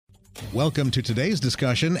Welcome to today's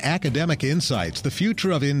discussion, Academic Insights, the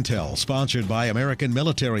Future of Intel, sponsored by American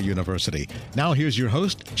Military University. Now here's your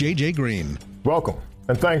host, J.J. Green. Welcome,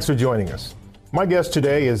 and thanks for joining us. My guest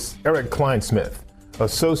today is Eric Kleinsmith,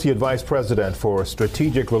 Associate Vice President for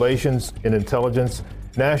Strategic Relations in Intelligence,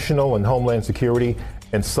 National and Homeland Security,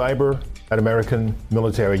 and Cyber at American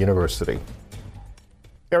Military University.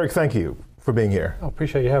 Eric, thank you for being here. I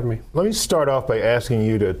appreciate you having me. Let me start off by asking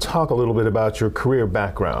you to talk a little bit about your career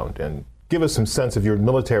background and give us some sense of your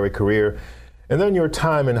military career and then your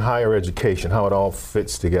time in higher education, how it all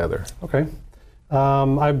fits together. Okay.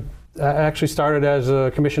 I actually started as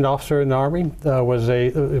a commissioned officer in the Army. There was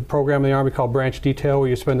a program in the Army called Branch Detail where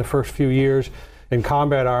you spend the first few years in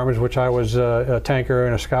combat arms, which I was a tanker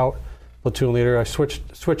and a scout platoon leader. I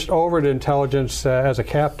switched over to intelligence as a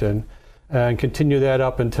captain and continued that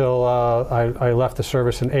up until I left the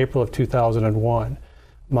service in April of 2001.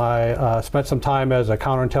 I spent some time as a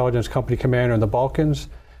counterintelligence company commander in the Balkans.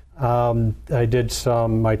 I did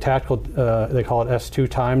my tactical, they call it S2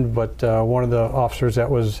 time, but one of the officers that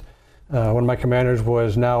was, one of my commanders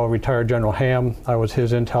was now a retired General Ham. I was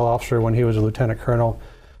his intel officer when he was a lieutenant colonel.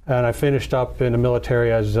 And I finished up in the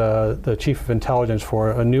military as the chief of intelligence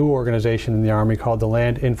for a new organization in the Army called the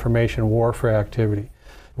Land Information Warfare Activity,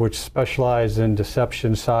 which specialized in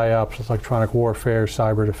deception, psyops, electronic warfare,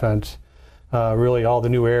 cyber defense, really all the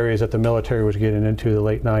new areas that the military was getting into the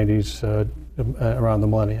late 90s around the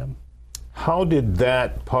millennium. How did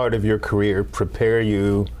that part of your career prepare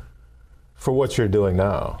you for what you're doing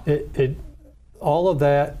now? All of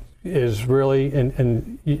that is really,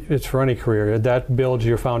 and it's for any career, that builds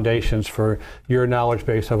your foundations for your knowledge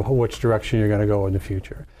base of which direction you're going to go in the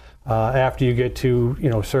future. After you get to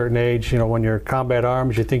a certain age, when you're combat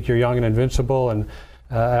arms, you think you're young and invincible, and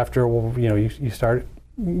after you start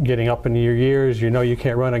getting up into your years, you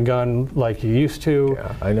can't run a gun like you used to.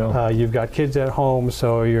 Yeah, I know. You've got kids at home,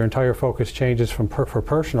 so your entire focus changes for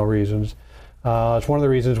personal reasons. It's one of the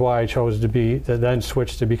reasons why I chose to then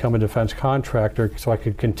switch to become a defense contractor, so I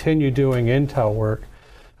could continue doing intel work.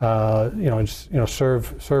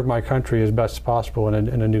 Serve my country as best as possible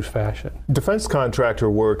in a new fashion. Defense contractor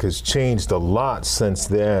work has changed a lot since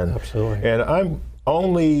then. Absolutely. And I'm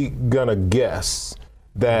only gonna guess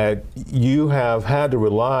that you have had to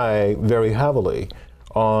rely very heavily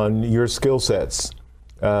on your skill sets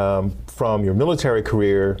from your military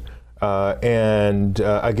career and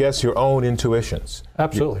I guess your own intuitions.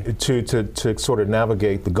 Absolutely. To sort of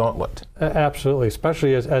navigate the gauntlet. Absolutely,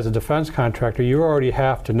 especially as a defense contractor, you already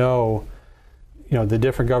have to know, the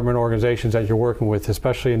different government organizations that you're working with,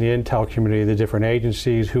 especially in the intel community, the different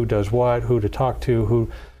agencies, who does what, who to talk to, who,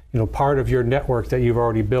 part of your network that you've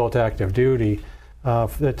already built active duty.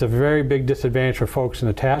 That's a very big disadvantage for folks in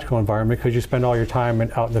the tactical environment because you spend all your time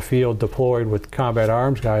out in the field deployed with combat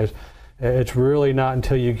arms guys. It's really not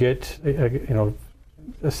until you get,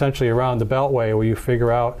 essentially around the Beltway where you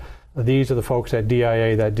figure out these are the folks at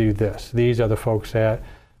DIA that do this. These are the folks at,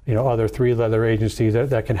 other three-letter agencies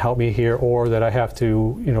that can help me here, or that I have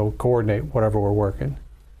to, coordinate whatever we're working.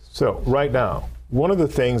 So right now, one of the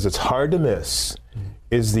things that's hard to miss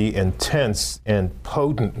is the intense and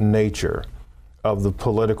potent nature of the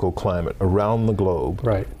political climate around the globe.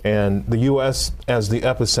 Right. And the U.S. as the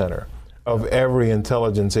epicenter of every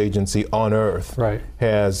intelligence agency on Earth, right,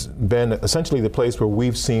 has been essentially the place where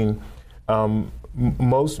we've seen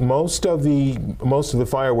most of the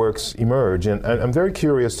fireworks emerge. And I'm very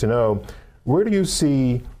curious to know, where do you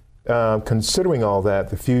see, considering all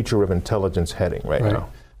that, the future of intelligence heading right now?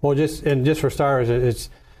 Well, just for starters,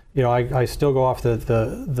 it's I still go off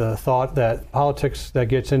the thought that politics that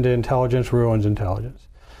gets into intelligence ruins intelligence.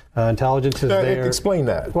 Intelligence is there. Explain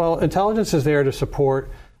that. Well, intelligence is there to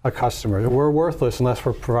support a customer. We're worthless unless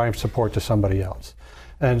we're providing support to somebody else.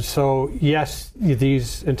 And so, yes,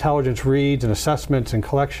 these intelligence reads and assessments and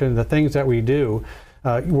collection, the things that we do,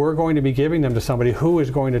 we're going to be giving them to somebody who is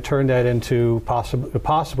going to turn that into,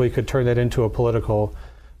 possibly could turn that into a political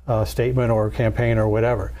statement or campaign or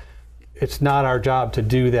whatever. It's not our job to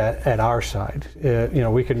do that at our side.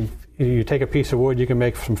 You take a piece of wood, you can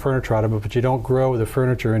make some furniture out of it, but you don't grow the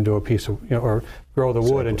furniture into a piece of, or grow the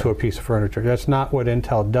wood into a piece of furniture. That's not what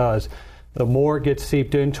Intel does. The more it gets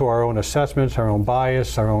seeped into our own assessments, our own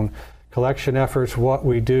bias, our own collection efforts, what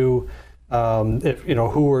we do,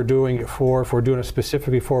 who we're doing it for, if we're doing it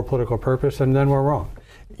specifically for a political purpose, and then we're wrong.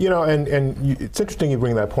 It's interesting you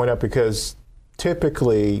bring that point up because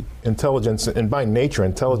typically intelligence, and by nature,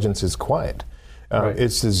 intelligence is quiet. Right.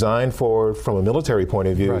 It's designed from a military point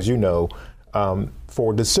of view, right, as you know,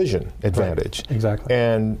 for decision advantage. Right. Exactly.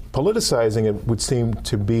 And politicizing it would seem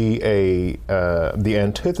to be the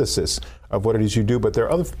antithesis of what it is you do, but there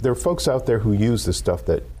are folks out there who use this stuff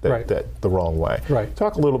that the wrong way. Right.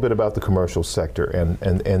 Talk a little bit about the commercial sector and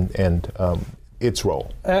its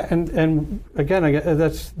role. And again,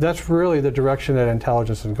 that's really the direction that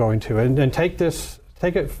intelligence is going to. And take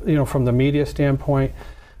it from the media standpoint,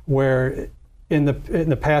 where in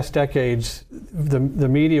the past decades, the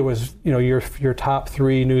media was your top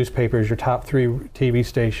 3 newspapers, your top 3 TV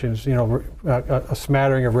stations, a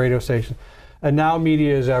smattering of radio stations, and now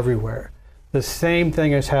media is everywhere. The same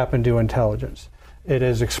thing has happened to intelligence. It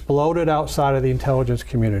has exploded outside of the intelligence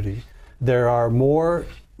community. There are more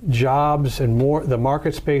jobs and more. The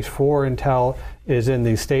market space for intel is in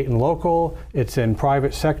the state and local. It's in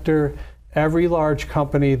private sector. Every large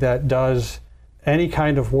company that does any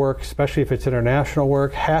kind of work, especially if it's international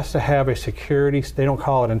work, has to have a security. They don't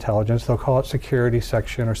call it intelligence. They'll call it security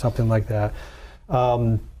section or something like that.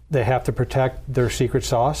 They have to protect their secret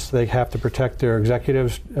sauce. They have to protect their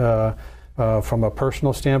executives from a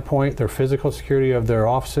personal standpoint, their physical security of their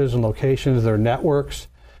offices and locations, their networks.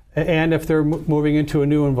 And if they're moving into a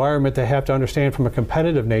new environment, they have to understand from a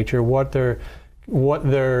competitive nature what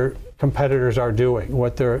their competitors are doing,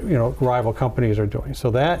 what their rival companies are doing. So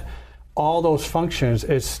that all those functions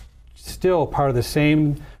is still part of the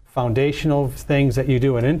same foundational things that you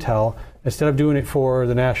do in Intel. Instead of doing it for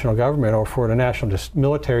the national government or for the national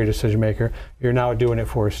military decision maker, you're now doing it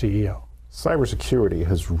for a CEO. Cybersecurity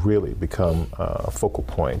has really become a focal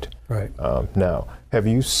point. Right. Now, have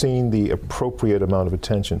you seen the appropriate amount of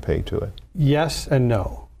attention paid to it? Yes and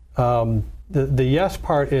no. The yes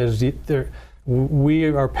part is we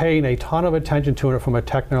are paying a ton of attention to it from a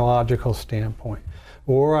technological standpoint.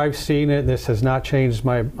 Where I've seen it, this has not changed,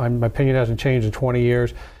 my opinion hasn't changed in 20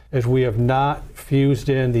 years, is we have not fused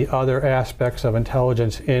in the other aspects of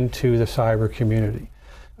intelligence into the cyber community.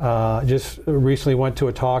 Just recently went to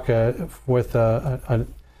a talk with a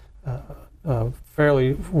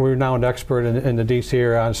fairly renowned expert in the DC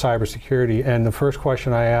area on cybersecurity, and the first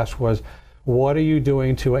question I asked was, what are you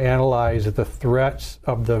doing to analyze the threats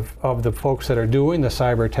of the folks that are doing the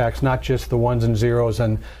cyber attacks, not just the ones and zeros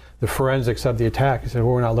and the forensics of the attack? He said,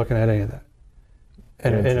 well, we're not looking at any of that.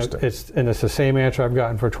 And it's the same answer I've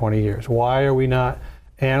gotten for 20 years. Why are we not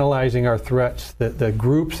analyzing our threats, the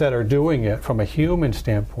groups that are doing it from a human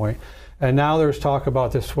standpoint? And now there's talk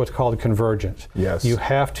about this, what's called convergence. Yes. You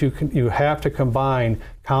have to combine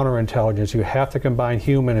counterintelligence. You have to combine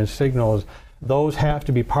human and signals. Those have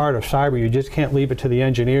to be part of cyber. You just can't leave it to the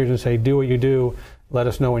engineers and say, do what you do. Let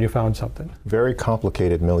us know when you found something. Very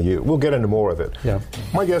complicated milieu. We'll get into more of it. Yeah.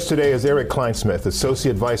 My guest today is Eric Kleinsmith,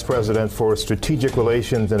 Associate Vice President for Strategic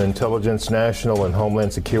Relations and Intelligence, National and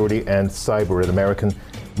Homeland Security and Cyber at American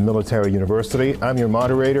Military University. I'm your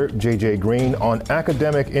moderator, JJ Green, on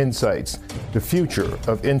Academic Insights, the Future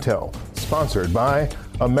of Intel, sponsored by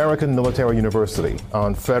American Military University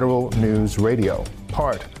on Federal News Radio,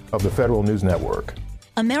 part of the Federal News Network.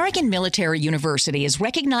 American Military University is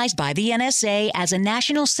recognized by the NSA as a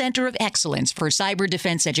National Center of Excellence for Cyber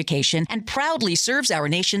Defense Education and proudly serves our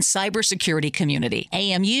nation's cybersecurity community.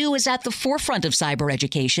 AMU is at the forefront of cyber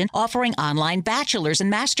education, offering online bachelor's and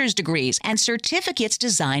master's degrees and certificates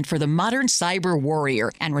designed for the modern cyber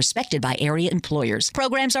warrior and respected by area employers.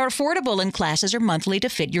 Programs are affordable and classes are monthly to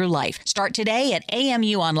fit your life. Start today at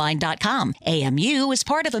amuonline.com. AMU is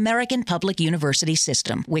part of American Public University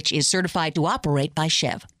System, which is certified to operate by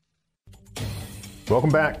SCHEV. Welcome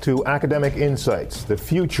back to Academic Insights, the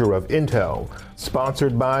Future of Intel,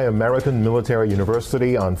 sponsored by American Military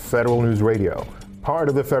University on Federal News Radio, part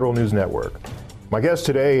of the Federal News Network. My guest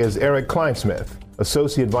today is Eric Kleinsmith,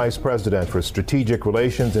 Associate Vice President for Strategic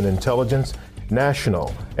Relations and Intelligence,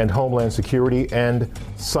 National and Homeland Security and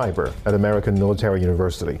Cyber at American Military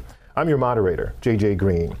University. I'm your moderator, JJ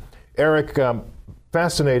Green. Eric,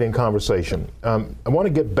 fascinating conversation. I want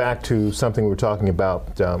to get back to something we were talking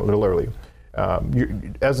about a little earlier.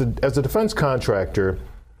 As a defense contractor,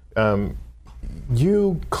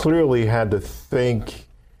 you clearly had to think,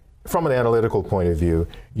 from an analytical point of view,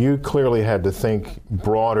 you clearly had to think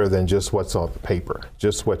broader than just what's on the paper,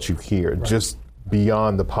 just what you hear, right, just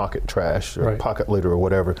beyond the pocket trash or right, pocket litter or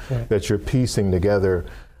whatever, right, that you're piecing together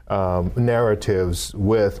narratives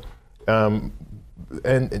with.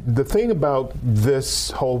 And the thing about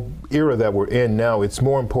this whole era that we're in now, it's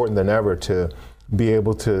more important than ever to be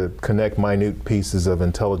able to connect minute pieces of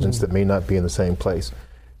intelligence that may not be in the same place.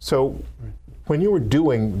 So when you were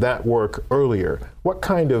doing that work earlier, what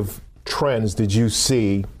kind of trends did you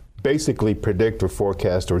see basically predict or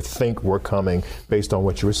forecast or think were coming based on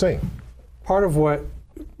what you were seeing? Part of what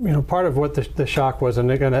the shock was, and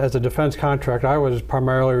again, as a defense contractor, I was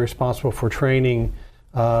primarily responsible for training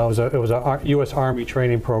It was a U.S. Army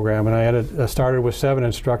training program, and I started with 7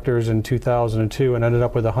 instructors in 2002 and ended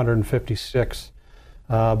up with 156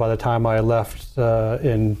 by the time I left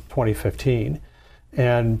in 2015.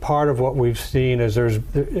 And part of what we've seen is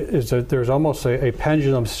there's almost a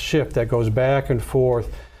pendulum shift that goes back and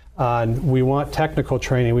forth on, we want technical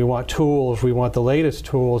training, we want tools, we want the latest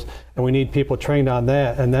tools, and we need people trained on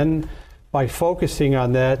that. And then by focusing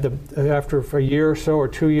on that, after a year or so or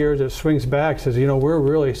 2 years, it swings back, says, we're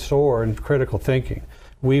really sore in critical thinking.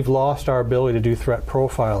 We've lost our ability to do threat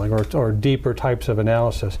profiling or deeper types of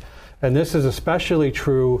analysis. And this is especially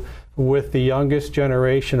true with the youngest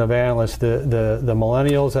generation of analysts, the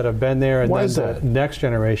millennials that have been there, and Why then is that? the next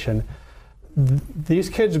generation. These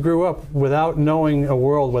kids grew up without knowing a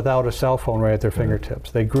world without a cell phone right at their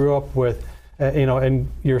fingertips. They grew up with, and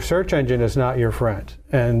your search engine is not your friend.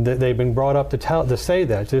 And they've been brought up to say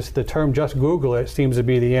that. Just the term "just Google it" seems to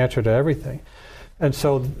be the answer to everything. And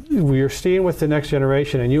so we're seeing with the next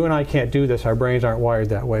generation, and you and I can't do this, our brains aren't wired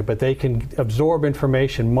that way, but they can absorb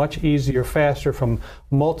information much easier, faster from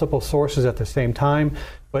multiple sources at the same time.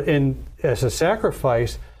 But as a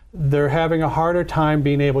sacrifice, they're having a harder time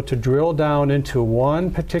being able to drill down into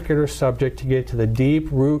one particular subject to get to the deep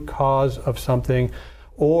root cause of something,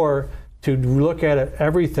 or to look at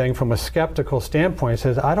everything from a skeptical standpoint. It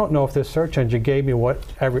says, I don't know if this search engine gave me what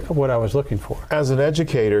I was looking for. As an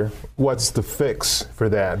educator, what's the fix for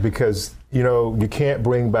that? Because, you can't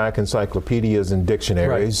bring back encyclopedias and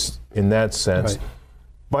dictionaries in that sense. Right.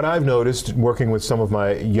 But I've noticed, working with some of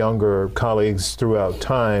my younger colleagues throughout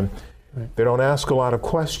time, they don't ask a lot of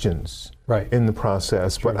questions in the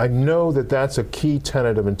process. But I know that that's a key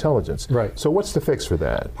tenet of intelligence. Right. So what's the fix for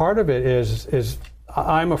that? Part of it is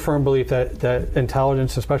I'm a firm belief that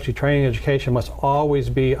intelligence, especially training education, must always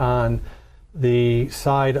be on the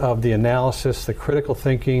side of the analysis, the critical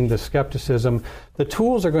thinking, the skepticism. The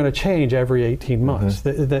tools are going to change every 18 months.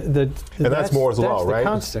 Mm-hmm. And that's Moore's law, right? That's the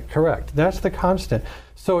constant, correct. That's the constant.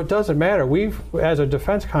 So it doesn't matter. As a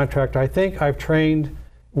defense contractor, I think I've trained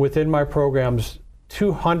within my programs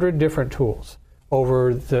 200 different tools over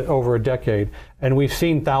a decade, and we've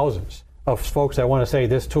seen thousands of folks that want to say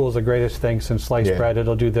this tool is the greatest thing since sliced bread,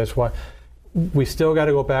 it'll do this. What? We still got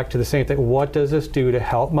to go back to the same thing. What does this do to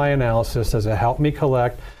help my analysis? Does it help me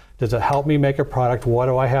collect? Does it help me make a product? What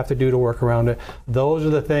do I have to do to work around it? Those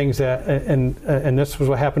are the things that, and this was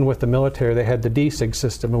what happened with the military. They had the DSIG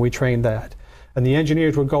system, and we trained that. And the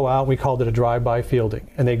engineers would go out, we called it a drive-by fielding.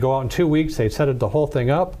 And they'd go out in 2 weeks, they'd set the whole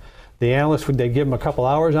thing up. The analysts they'd give them a couple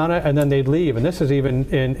hours on it, and then they'd leave. And this is even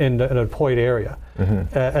in an deployed area.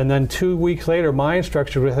 Mm-hmm. And then 2 weeks later, my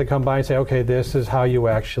instructor would come by and say, okay, this is how you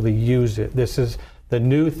actually use it. This is the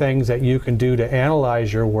new things that you can do to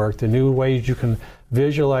analyze your work, the new ways you can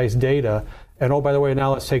visualize data. And oh, by the way,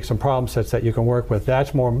 now let's take some problem sets that you can work with. That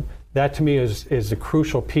to me is the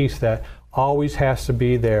crucial piece that always has to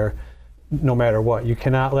be there no matter what. You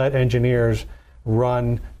cannot let engineers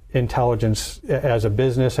run intelligence as a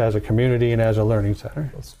business, as a community, and as a learning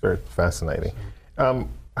center. That's very fascinating.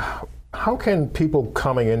 How can people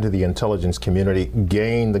coming into the intelligence community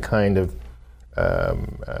gain the kind of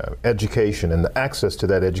education and the access to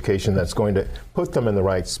that education that's going to put them in the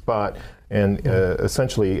right spot and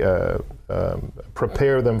essentially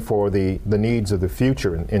prepare them for the needs of the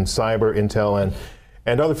future in cyber, intel,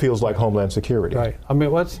 and other fields like Homeland Security? Right. I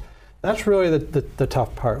mean, that's really the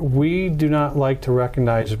tough part. We do not like to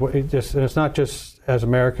recognize, and it's not just as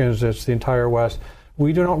Americans, it's the entire West.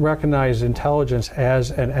 We do not recognize intelligence as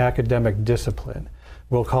an academic discipline.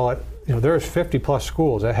 We'll call it, there's 50 plus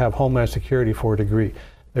schools that have Homeland Security for a degree.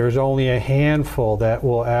 There's only a handful that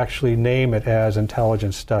will actually name it as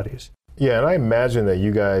intelligence studies. Yeah, and I imagine that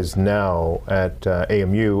you guys now at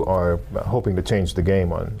AMU are hoping to change the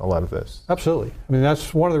game on a lot of this. Absolutely. I mean,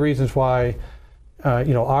 that's one of the reasons why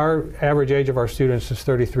our average age of our students is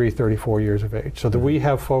 33, 34 years of age. So that we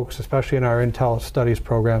have folks, especially in our Intel Studies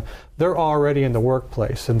program, they're already in the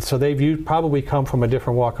workplace. And so they've probably come from a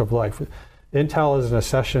different walk of life. Intel is an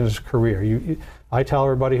accessions career. I tell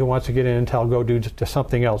everybody who wants to get in Intel, go do to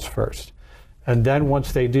something else first. And then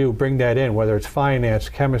once they do, bring that in, whether it's finance,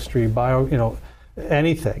 chemistry, bio,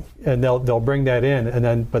 anything. And they'll bring that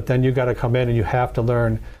in. But then you got to come in and you have to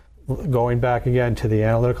learn, going back again to the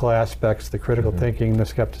analytical aspects, the critical thinking, the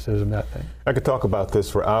skepticism, that thing. I could talk about this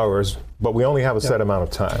for hours, but we only have a set amount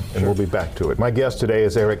of time, and we'll be back to it. My guest today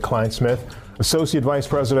is Eric Kleinsmith, Associate Vice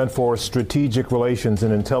President for Strategic Relations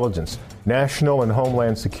and Intelligence, National and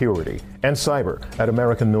Homeland Security, and Cyber at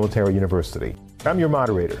American Military University. I'm your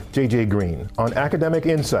moderator, JJ Green, on Academic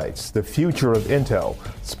Insights, the Future of Intel,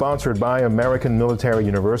 sponsored by American Military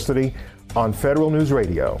University on Federal News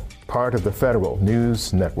Radio, part of the Federal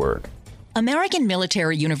News Network. American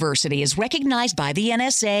Military University is recognized by the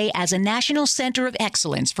NSA as a national center of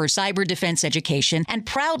excellence for cyber defense education and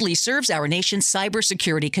proudly serves our nation's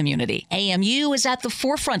cybersecurity community. AMU is at the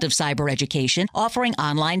forefront of cyber education, offering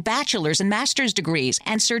online bachelor's and master's degrees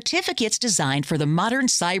and certificates designed for the modern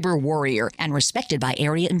cyber warrior and respected by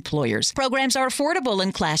area employers. Programs are affordable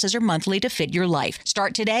and classes are monthly to fit your life.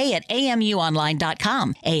 Start today at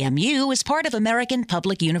amuonline.com. AMU is part of American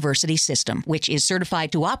Public University System, which is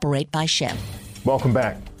certified to operate by SHIP. Welcome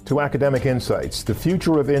back to Academic Insights, the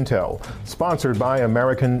Future of Intel, sponsored by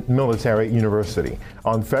American Military University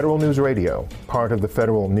on Federal News Radio, part of the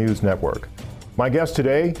Federal News Network. My guest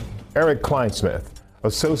today, Eric Kleinsmith,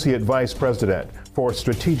 Associate Vice President for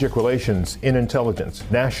Strategic Relations in Intelligence,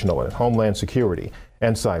 National and Homeland Security,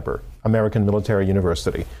 and Cyber, American Military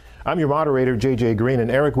University. I'm your moderator, JJ Green,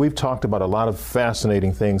 and Eric, we've talked about a lot of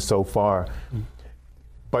fascinating things so far.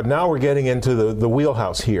 But now we're getting into the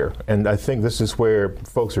wheelhouse here, and I think this is where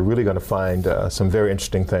folks are really going to find some very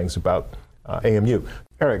interesting things about AMU.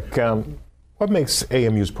 Eric, what makes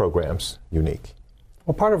AMU's programs unique?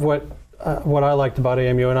 Well, part of what I liked about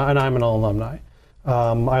AMU, and I'm an alumni,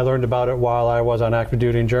 I learned about it while I was on active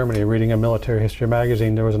duty in Germany, reading a military history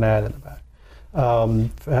magazine. There was an ad in the back.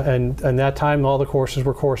 And that time, all the courses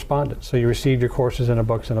were correspondence. So you received your courses in a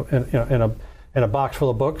box full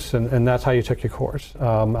of books, and that's how you took your course.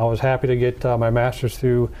 I was happy to get my master's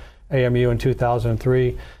through AMU in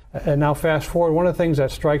 2003. And now fast forward, one of the things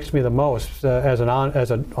that strikes me the most as a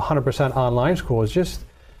 100% online school is just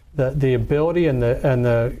the ability and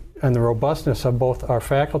the robustness of both our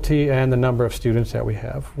faculty and the number of students that we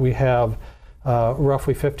have. We have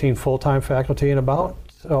roughly 15 full-time faculty and about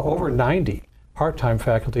over 90 part-time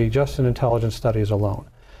faculty just in intelligence studies alone.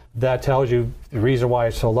 That tells you the reason why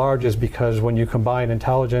it's so large is because when you combine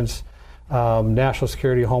intelligence, national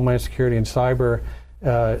security, homeland security, and cyber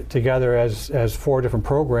together as 4 different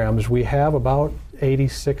programs, we have about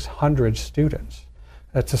 8,600 students.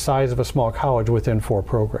 That's the size of a small college within 4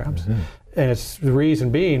 programs. Mm-hmm. And it's the reason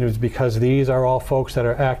being is because these are all folks that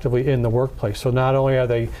are actively in the workplace. So not only are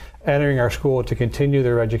they entering our school to continue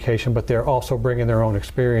their education, but they're also bringing their own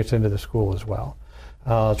experience into the school as well.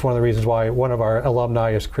 It's one of the reasons why one of our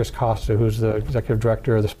alumni is Chris Costa, who's the executive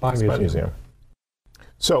director of the Spy Museum.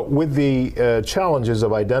 So with the challenges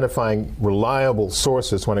of identifying reliable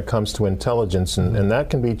sources when it comes to intelligence, and that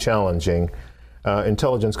can be challenging,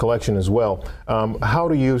 intelligence collection as well, how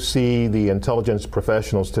do you see the intelligence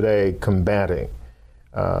professionals today combating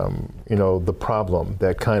the problem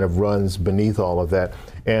that kind of runs beneath all of that?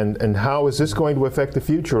 And how is this going to affect the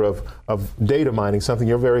future of data mining, something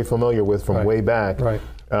you're very familiar with from way back,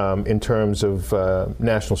 in terms of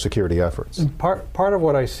national security efforts? And part of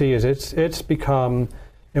what I see is it's become,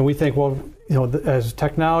 and we think, well, as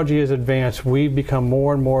technology is advanced, we've become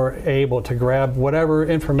more and more able to grab whatever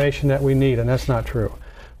information that we need, and that's not true.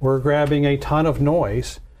 We're grabbing a ton of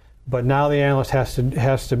noise, but now the analyst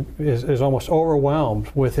is almost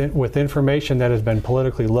overwhelmed with information that has been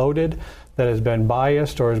politically loaded, that has been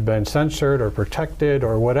biased or has been censored or protected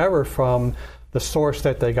or whatever from the source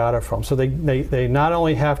that they got it from. So they not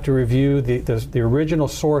only have to review the original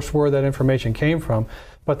source where that information came from,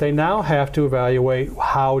 but they now have to evaluate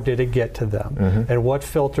how did it get to them, and what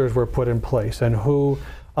filters were put in place, and who,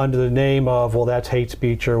 under the name of, well, that's hate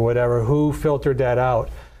speech or whatever, who filtered that out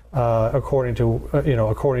according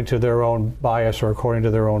to their own bias or according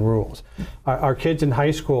to their own rules. Our kids in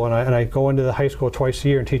high school, and I go into the high school twice a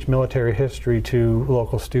year and teach military history to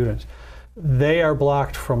local students. They are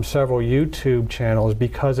blocked from several YouTube channels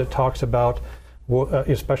because it talks about,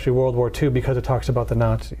 especially World War II, because it talks about the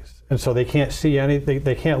Nazis. And so they can't see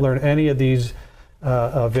they can't learn any of these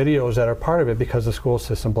videos that are part of it because the school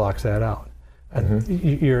system blocks that out. And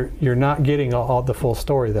you're not getting all the full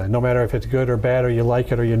story then. No matter if it's good or bad or you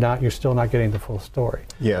like it or you're still not getting the full story.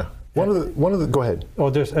 Yeah. One of the go ahead. Well,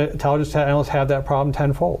 there's intelligence analysts have that problem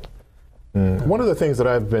tenfold. One of the things that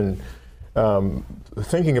I've been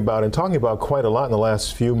thinking about and talking about quite a lot in the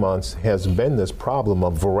last few months has been this problem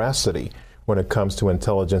of veracity when it comes to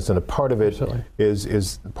intelligence, and a part of it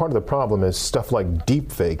is part of the problem is stuff like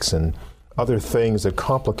deep fakes and other things that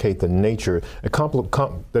complicate the nature, that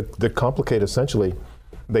complicate essentially,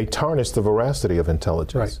 they tarnish the veracity of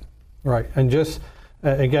intelligence. Right. And just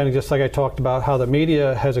like I talked about how the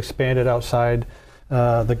media has expanded outside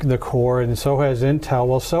the core, and so has Intel.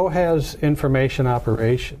 Well, so has information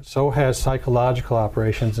operations, so has psychological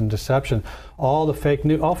operations and deception. All fake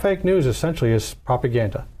news essentially is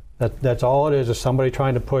propaganda. That's all it is somebody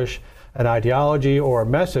trying to push an ideology or a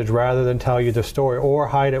message rather than tell you the story or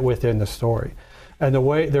hide it within the story. And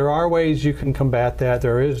there are ways you can combat that.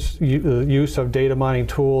 There is use of data mining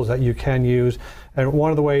tools that you can use. And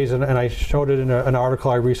one of the ways, and I showed it in an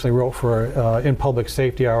article I recently wrote for In Public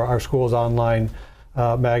Safety, our school's online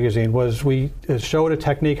magazine, was we showed a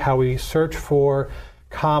technique how we search for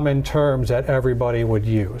common terms that everybody would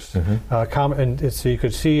use. So you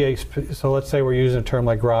could see, so let's say we're using a term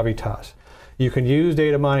like gravitas. You can use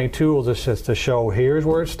data mining tools just to show here's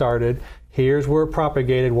where it started, here's where it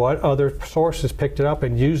propagated, what other sources picked it up,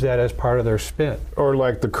 and use that as part of their spin. Or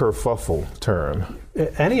like the kerfuffle term.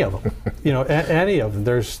 Any of them, any of them.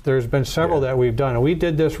 There's been several that we've done, and we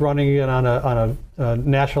did this running in on a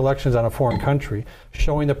national elections on a foreign country,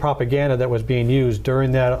 showing the propaganda that was being used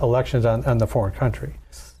during that elections on the foreign country.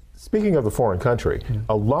 Speaking of the foreign country,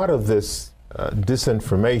 a lot of this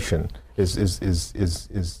disinformation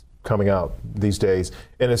is coming out these days,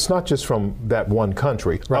 and it's not just from that one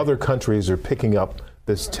country. Right. Other countries are picking up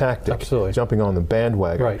this tactic, Absolutely. jumping on the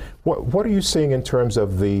bandwagon. Right. What are you seeing in terms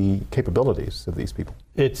of the capabilities of these people?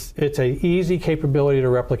 It's a easy capability to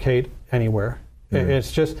replicate anywhere.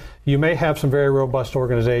 It's just, you may have some very robust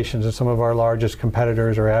organizations and some of our largest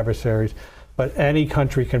competitors or adversaries, but any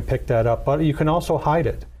country can pick that up. But you can also hide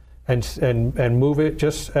it and move it,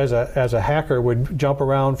 just as a hacker would jump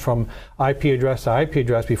around from IP address to IP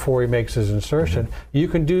address before he makes his insertion. You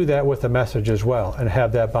can do that with a message as well and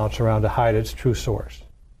have that bounce around to hide its true source.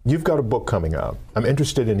 You've got a book coming out. I'm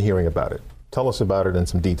interested in hearing about it. Tell us about it and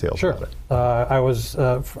some details about it. I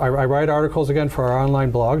write articles again for our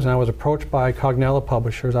online blogs, and I was approached by Cognella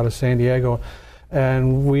Publishers out of San Diego,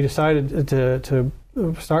 and we decided to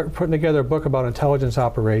start putting together a book about intelligence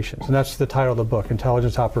operations, and that's the title of the book,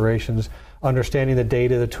 Intelligence Operations, Understanding the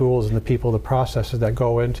Data, the Tools, and the People, the Processes that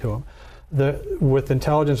go into them. With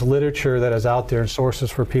intelligence literature that is out there and sources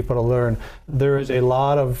for people to learn, there is a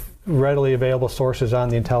lot of readily available sources on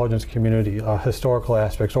the intelligence community, historical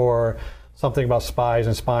aspects, or something about spies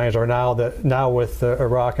and spies, or now with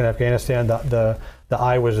Iraq and Afghanistan, the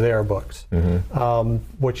I Was There books.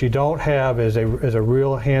 What you don't have is a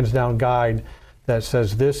real hands-down guide that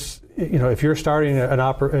says this, if you're starting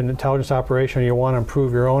an intelligence operation and you want to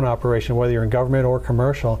improve your own operation, whether you're in government or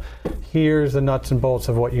commercial, here's the nuts and bolts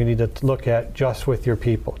of what you need to look at just with your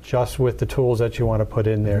people, just with the tools that you want to put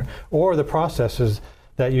in there, or the processes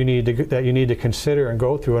that you need to consider and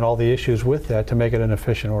go through, and all the issues with that to make it an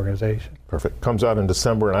efficient organization. Perfect. Comes out in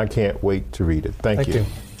December, and I can't wait to read it. Thank you.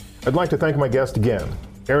 I'd like to thank my guest again,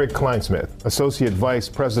 Eric Kleinsmith, Associate Vice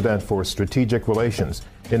President for Strategic Relations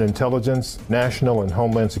in Intelligence, National and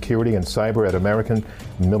Homeland Security, and Cyber at American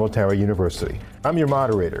Military University. I'm your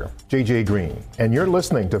moderator, JJ Green, and you're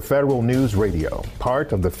listening to Federal News Radio,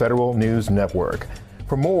 part of the Federal News Network.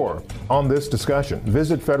 For more on this discussion,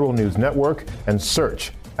 visit Federal News Network and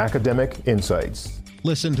search Academic Insights.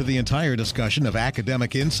 Listen to the entire discussion of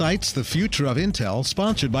Academic Insights, the Future of Intel,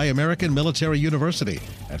 sponsored by American Military University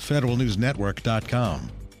at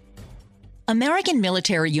federalnewsnetwork.com. American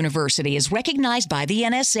Military University is recognized by the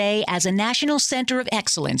NSA as a National Center of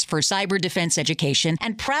Excellence for Cyber Defense Education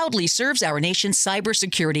and proudly serves our nation's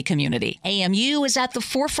cybersecurity community. AMU is at the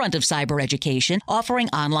forefront of cyber education, offering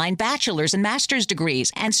online bachelor's and master's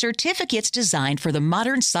degrees and certificates designed for the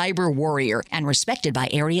modern cyber warrior and respected by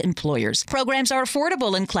area employers. Programs are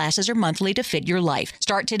affordable and classes are monthly to fit your life.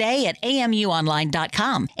 Start today at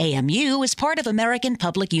amuonline.com. AMU is part of American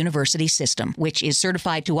Public University System, which is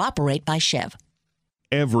certified to operate by SHEV.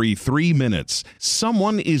 Every 3 minutes,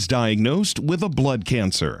 someone is diagnosed with a blood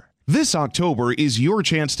cancer. This October is your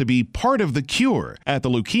chance to be part of the cure at the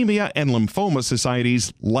Leukemia and Lymphoma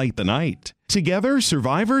Society's Light the Night. Together,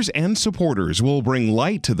 survivors and supporters will bring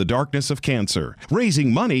light to the darkness of cancer,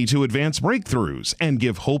 raising money to advance breakthroughs and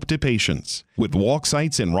give hope to patients. With walk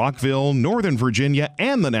sites in Rockville, Northern Virginia,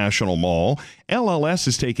 and the National Mall, LLS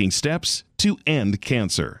is taking steps to end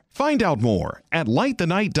cancer. Find out more at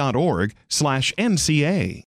lightthenight.org/NCA.